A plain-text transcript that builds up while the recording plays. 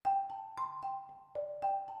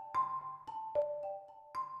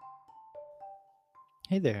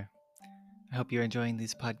Hey there. I hope you're enjoying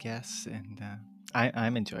these podcasts, and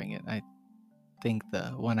I'm enjoying it. I think the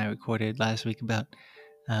one I recorded last week about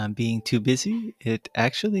being too busy, it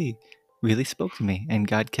actually really spoke to me, and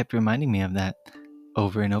God kept reminding me of that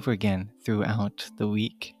over and over again throughout the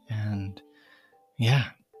week. And yeah,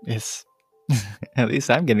 it's at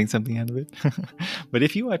least I'm getting something out of it. But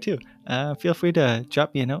if you are too, feel free to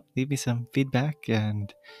drop me a note, leave me some feedback,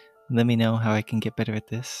 and let me know how I can get better at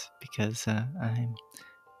this because I'm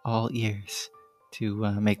all ears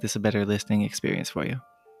to make this a better listening experience for you.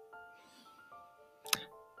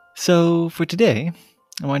 So for today,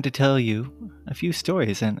 I wanted to tell you a few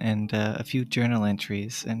stories and a few journal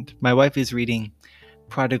entries. And my wife is reading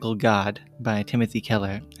Prodigal God by Timothy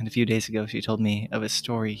Keller. And a few days ago, she told me of a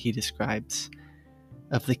story he describes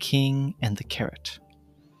of the king and the carrot.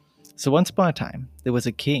 So once upon a time, there was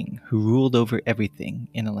a king who ruled over everything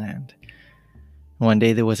in a land. One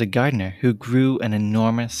day there was a gardener who grew an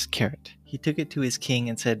enormous carrot. He took it to his king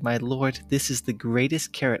and said, "My lord, this is the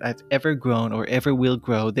greatest carrot I've ever grown or ever will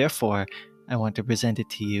grow. Therefore, I want to present it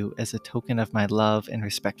to you as a token of my love and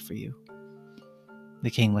respect for you."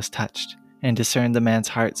 The king was touched and discerned the man's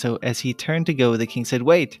heart. So as he turned to go, the king said,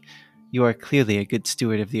 "Wait, you are clearly a good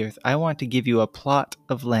steward of the earth. I want to give you a plot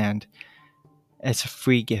of land as a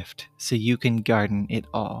free gift so you can garden it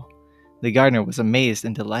all." The gardener was amazed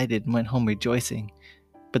and delighted and went home rejoicing.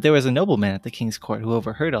 But there was a nobleman at the king's court who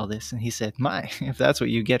overheard all this, and he said, "My, if that's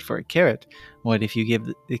what you get for a carrot, what if you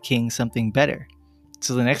give the king something better?"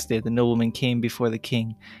 So the next day the nobleman came before the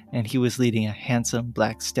king, and he was leading a handsome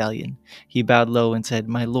black stallion. He bowed low and said,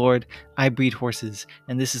 "My lord, I breed horses,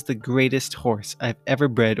 and this is the greatest horse I've ever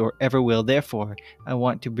bred or ever will. Therefore, I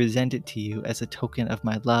want to present it to you as a token of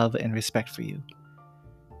my love and respect for you."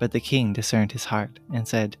 But the king discerned his heart and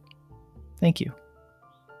said, "Thank you,"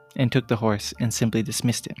 and took the horse and simply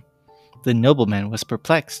dismissed him. The nobleman was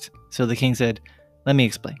perplexed, so the king said, "Let me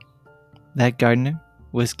explain. That gardener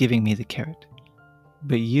was giving me the carrot,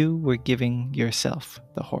 but you were giving yourself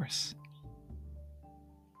the horse."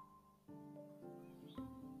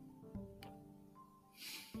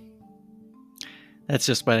 That's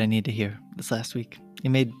just what I need to hear this last week. It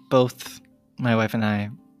made both my wife and I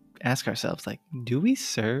ask ourselves, do we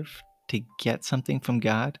serve to get something from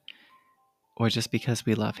God, or just because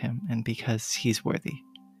we love him and because he's worthy?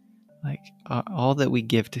 All that we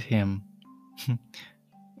give to him,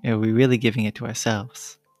 are we really giving it to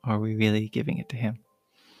ourselves, or are we really giving it to him?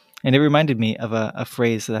 And it reminded me of a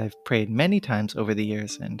phrase that I've prayed many times over the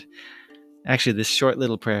years. And actually, this short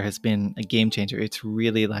little prayer has been a game changer. It's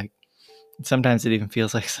really sometimes it even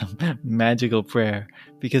feels like some magical prayer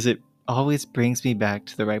because it always brings me back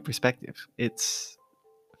to the right perspective. It's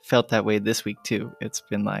felt that way this week too. It's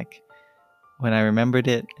been like when I remembered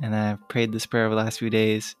it and I've prayed this prayer over the last few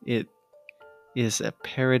days, it is a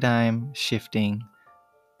paradigm shifting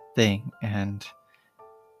thing. And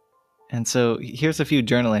so here's a few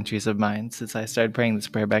journal entries of mine since I started praying this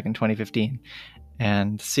prayer back in 2015,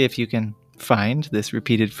 and see if you can find this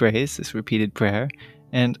repeated phrase, this repeated prayer,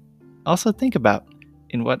 and also think about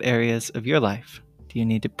in what areas of your life do you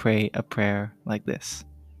need to pray a prayer like this.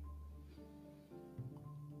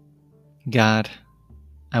 God,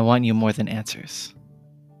 I want you more than answers,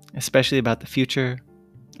 especially about the future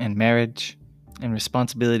and marriage and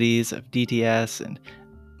responsibilities of DTS and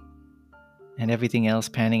everything else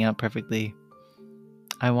panning out perfectly.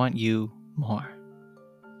 I want you more.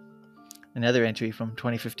 Another entry from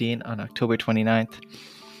 2015 on October 29th.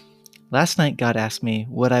 Last night, God asked me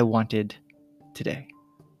what I wanted today.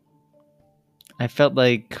 I felt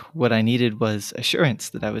like what I needed was assurance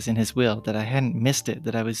that I was in his will, that I hadn't missed it,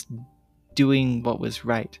 that I was doing what was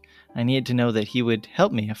right. I needed to know that he would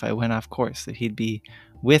help me if I went off course, that he'd be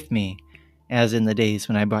with me, as in the days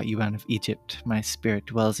when I brought you out of Egypt. My spirit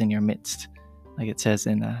dwells in your midst, like it says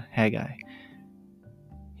in Haggai.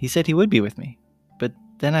 He said he would be with me, but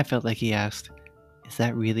then I felt like he asked, "Is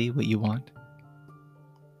that really what you want?"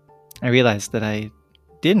 I realized that I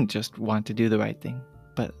didn't just want to do the right thing,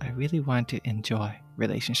 but I really want to enjoy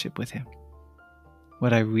relationship with him.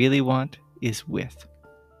 What I really want is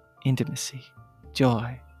intimacy,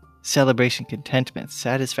 joy, celebration, contentment,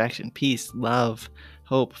 satisfaction, peace, love,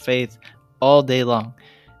 hope, faith, all day long.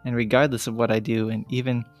 And regardless of what I do, and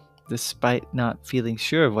even despite not feeling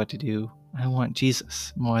sure of what to do, I want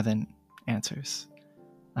Jesus more than answers.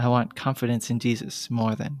 I want confidence in Jesus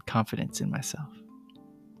more than confidence in myself.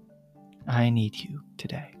 I need you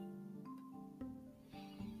today.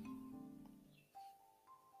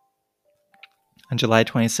 On July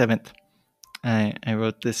 27th, I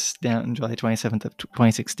wrote this down on July 27th of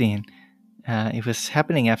 2016. It was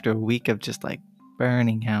happening after a week of just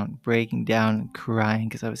burning out, breaking down and crying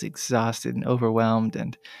because I was exhausted and overwhelmed.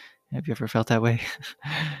 And have you ever felt that way?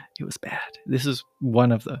 It was bad. This is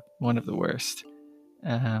one of the worst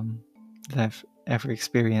that I've ever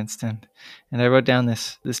experienced. And I wrote down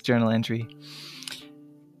this journal entry.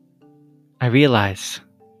 I realized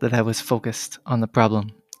that I was focused on the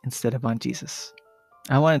problem instead of on Jesus.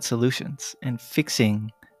 I wanted solutions and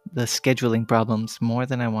fixing the scheduling problems more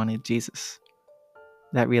than I wanted Jesus.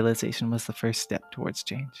 That realization was the first step towards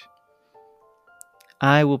change.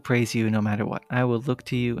 I will praise you no matter what. I will look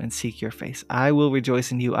to you and seek your face. I will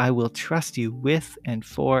rejoice in you. I will trust you with and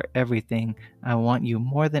for everything. I want you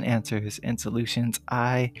more than answers and solutions.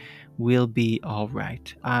 I will be all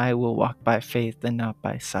right. I will walk by faith and not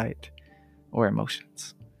by sight or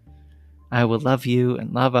emotions. I will love you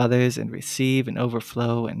and love others and receive and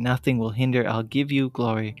overflow, and nothing will hinder. I'll give you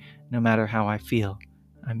glory no matter how I feel.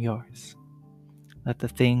 I'm yours. Let the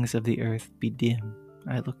things of the earth be dim.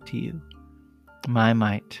 I look to you. My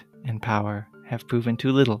might and power have proven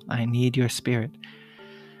too little. I need your spirit.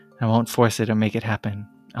 I won't force it or make it happen.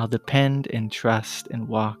 I'll depend and trust and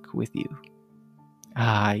walk with you.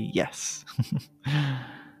 Ah, yes.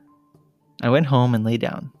 I went home and lay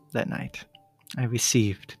down that night. I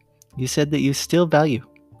received. You said that you still value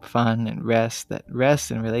fun and rest, that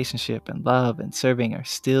rest and relationship and love and serving are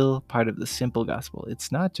still part of the simple gospel.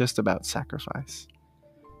 It's not just about sacrifice.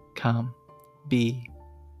 Come, be,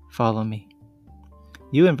 follow me.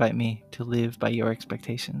 You invite me to live by your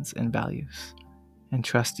expectations and values and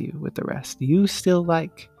trust you with the rest. You still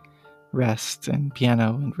like rest and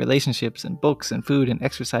piano and relationships and books and food and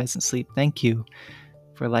exercise and sleep. Thank you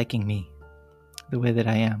for liking me the way that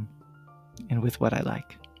I am and with what I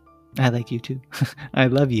like. I like you too. I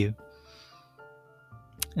love you.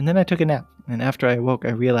 And then I took a nap, and after I woke,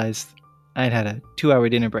 I realized I'd had a 2-hour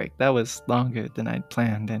dinner break. That was longer than I'd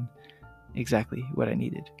planned and exactly what I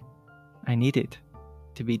needed. I needed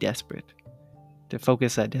to be desperate, to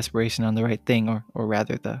focus that desperation on the right thing, or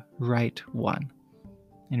rather the right one,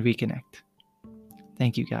 and reconnect.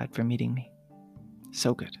 Thank you, God, for meeting me.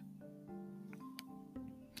 So good.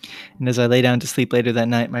 And as I lay down to sleep later that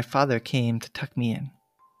night, my father came to tuck me in.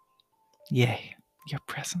 Yay, your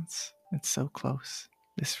presence. It's so close,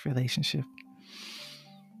 this relationship.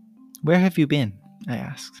 Where have you been? I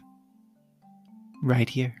asked. Right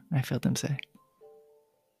here, I felt him say.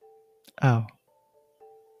 Oh,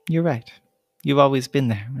 you're right. You've always been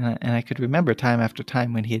there. And I could remember time after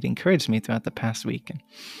time when he had encouraged me throughout the past week. And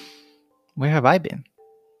where have I been?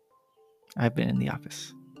 I've been in the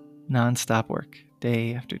office. Non-stop work,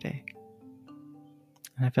 day after day.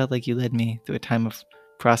 And I felt like you led me through a time of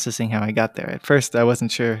processing how I got there. At first, I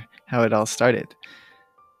wasn't sure how it all started.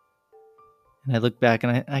 And I looked back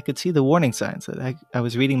and I could see the warning signs that I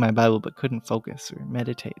was reading my Bible but couldn't focus or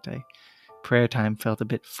meditate. Prayer time felt a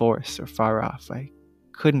bit forced or far off. I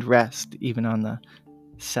couldn't rest even on the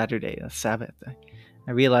Saturday, the Sabbath.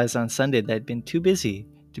 I realized on Sunday that I'd been too busy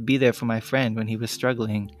to be there for my friend when he was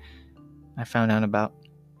struggling. I found out about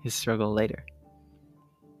his struggle later.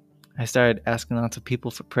 I started asking lots of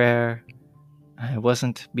people for prayer. I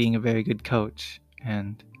wasn't being a very good coach,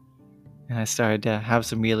 and I started to have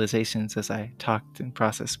some realizations as I talked and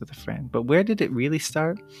processed with a friend. But where did it really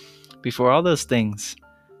start? Before all those things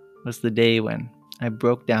was the day when I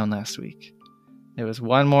broke down last week. There was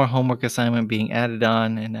one more homework assignment being added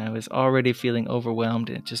on, and I was already feeling overwhelmed,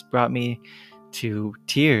 and it just brought me to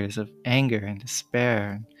tears of anger and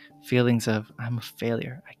despair and feelings of, I'm a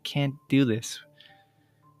failure. I can't do this.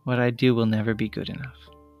 What I do will never be good enough.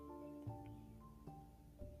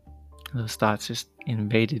 Those thoughts just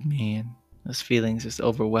invaded me, and those feelings just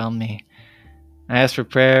overwhelmed me. I asked for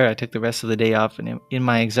prayer. I took the rest of the day off, and in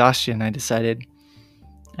my exhaustion, I decided,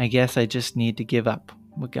 I guess I just need to give up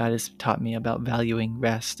what God has taught me about valuing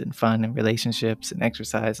rest and fun and relationships and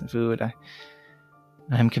exercise and food.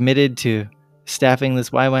 I'm committed to staffing this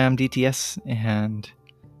YWAM DTS, and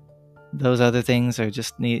those other things I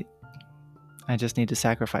just need to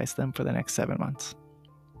sacrifice them for the next 7 months.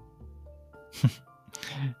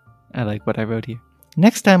 I like what I wrote here.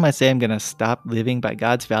 Next time I say I'm going to stop living by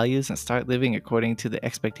God's values and start living according to the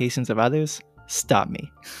expectations of others, stop me.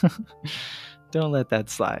 Don't let that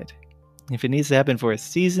slide. If it needs to happen for a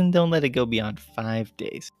season, don't let it go beyond 5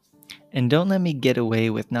 days. And don't let me get away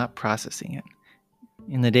with not processing it.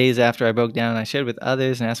 In the days after I broke down, I shared with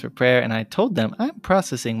others and asked for prayer, and I told them I'm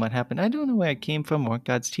processing what happened. I don't know where it came from or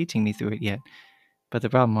God's teaching me through it yet. But the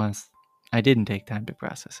problem was, I didn't take time to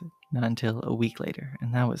process it, not until a week later,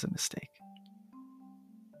 and that was a mistake.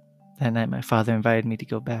 That night, my father invited me to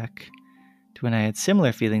go back to when I had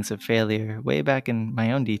similar feelings of failure way back in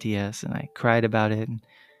my own DTS, and I cried about it. And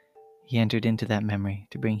He entered into that memory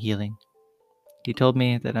to bring healing. He told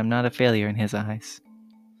me that I'm not a failure in his eyes,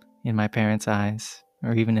 in my parents' eyes,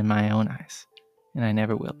 or even in my own eyes, and I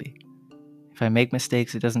never will be. If I make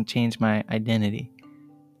mistakes, it doesn't change my identity.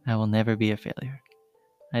 I will never be a failure.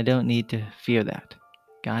 I don't need to fear that.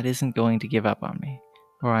 God isn't going to give up on me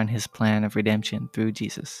or on his plan of redemption through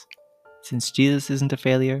Jesus. Since Jesus isn't a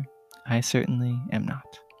failure, I certainly am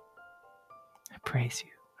not. I praise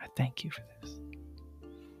you. I thank you for this.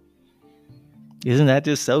 Isn't that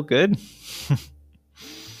just so good?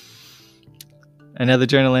 Another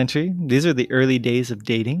journal entry. These are the early days of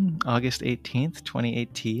dating, August 18th,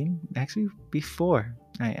 2018. Actually, before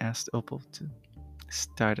I asked Opal to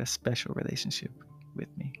start a special relationship with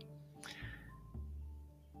me.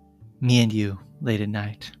 Me and you, late at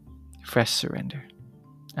night. Fresh surrender.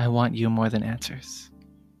 I want you more than answers.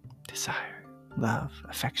 Desire, love,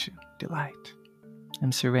 affection, delight.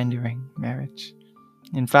 I'm surrendering marriage.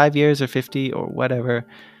 In 5 years or 50 or whatever,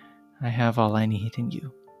 I have all I need in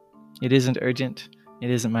you. It isn't urgent. It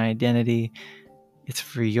isn't my identity. It's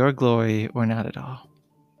for your glory or not at all.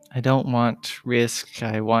 I don't want risk.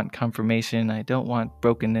 I want confirmation. I don't want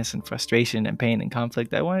brokenness and frustration and pain and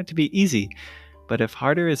conflict. I want it to be easy. But if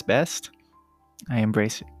harder is best, I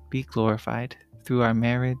embrace it. Be glorified through our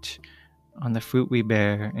marriage, on the fruit we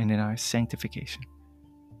bear, and in our sanctification.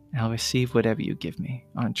 I'll receive whatever you give me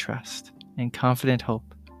on trust and confident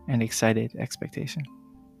hope and excited expectation.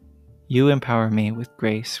 You empower me with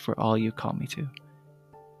grace for all you call me to,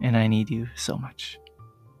 and I need you so much.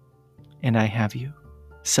 And I have you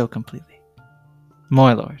so completely.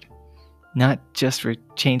 More, Lord. Not just for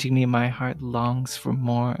changing me, my heart longs for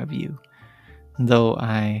more of you. Though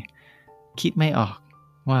I keep my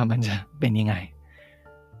benyingay.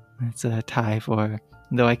 It's a Thai for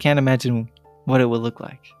though I can't imagine what it will look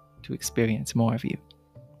like to experience more of you.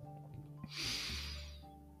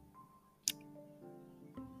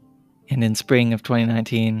 And in spring of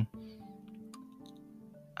 2019,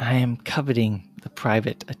 I am coveting the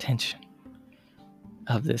private attention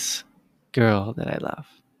of this girl that I love.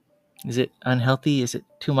 Is it unhealthy? Is it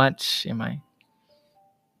too much?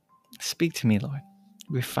 Speak to me, Lord.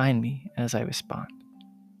 Refine me as I respond.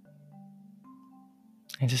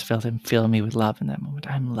 I just felt him fill me with love in that moment.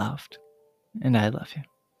 I'm loved, and I love him.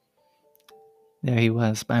 There he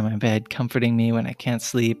was by my bed, comforting me when I can't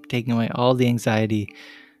sleep, taking away all the anxiety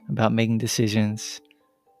about making decisions.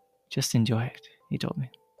 Just enjoy it, he told me.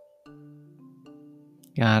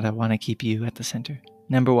 God, I want to keep you at the center.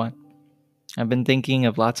 Number one, I've been thinking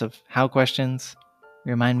of lots of how questions.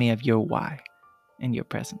 Remind me of your why and your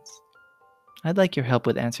presence. I'd like your help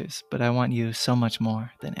with answers, but I want you so much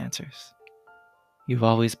more than answers. You've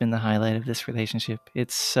always been the highlight of this relationship.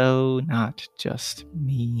 It's so not just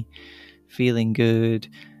me feeling good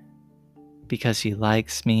because she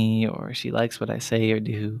likes me or she likes what I say or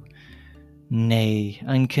do. Nay,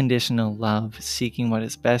 unconditional love, seeking what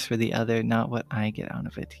is best for the other, not what I get out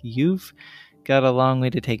of it. You've got a long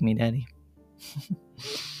way to take me, Daddy.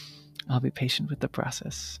 I'll be patient with the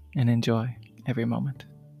process and enjoy every moment.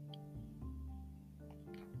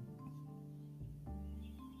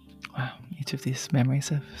 Wow, each of these memories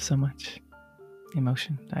have so much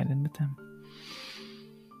emotion tied into them.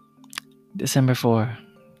 December 4,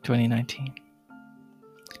 2019.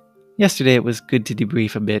 Yesterday it was good to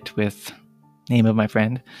debrief a bit with name of my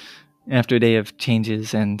friend after a day of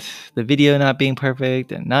changes and the video not being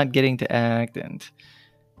perfect and not getting to act, and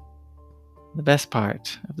the best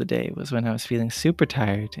part of the day was when I was feeling super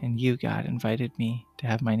tired and you, God, invited me to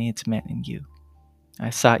have my needs met in you. I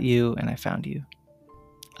sought you and I found you.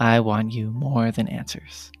 I want you more than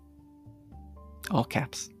answers. All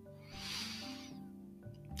caps.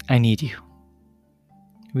 I need you.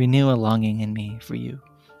 Renew a longing in me for you.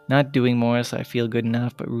 Not doing more so I feel good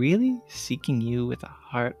enough, but really seeking you with a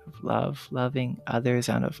heart of love, loving others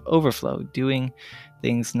out of overflow, doing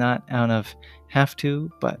things not out of have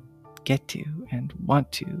to, but get to and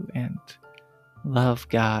want to, and love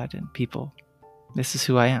God and people. This is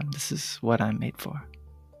who I am. This is what I'm made for.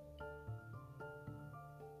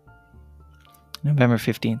 November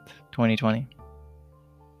 15th, 2020.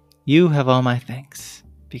 You have all my thanks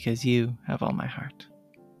because you have all my heart.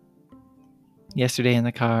 Yesterday in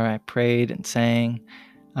the car, I prayed and sang,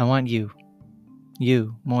 I want you.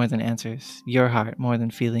 You more than answers, your heart more than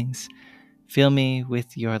feelings. Fill me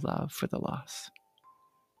with your love for the lost.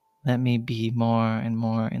 Let me be more and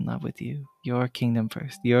more in love with you. Your kingdom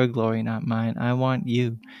first, your glory, not mine. I want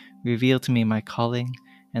you. Reveal to me my calling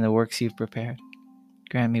and the works you've prepared.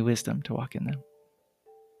 Grant me wisdom to walk in them.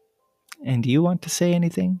 And do you want to say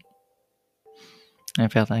anything? I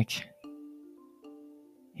felt like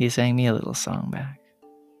he sang me a little song back.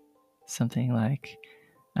 Something like,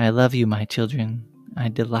 I love you, my children. I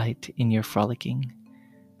delight in your frolicking.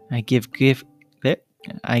 I give good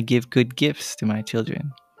gifts to my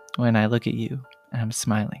children. When I look at you, I'm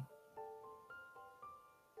smiling.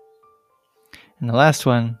 And the last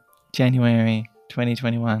one, January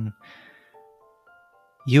 2021.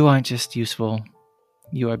 You aren't just useful,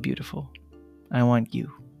 you are beautiful. I want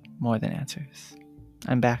you more than answers.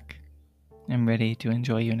 I'm back. I'm ready to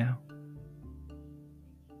enjoy you now.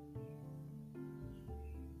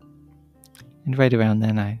 And right around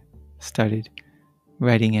then, I started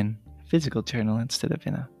writing in a physical journal instead of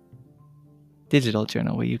in a digital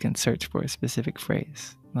journal where you can search for a specific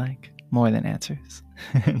phrase, like more than answers,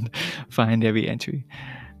 and find every entry.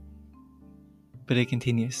 But it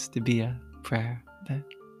continues to be a prayer that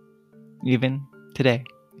even today,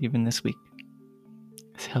 even this week,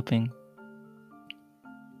 is helping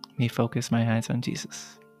me focus my eyes on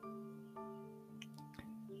Jesus.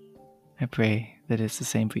 I pray that it's the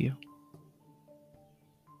same for you.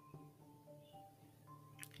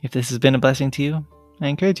 If this has been a blessing to you, I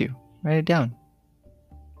encourage you, write it down.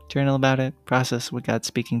 Journal about it, process what God's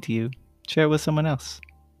speaking to you, share it with someone else.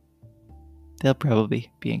 They'll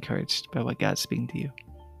probably be encouraged by what God's speaking to you.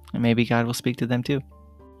 And maybe God will speak to them too.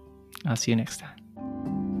 I'll see you next time.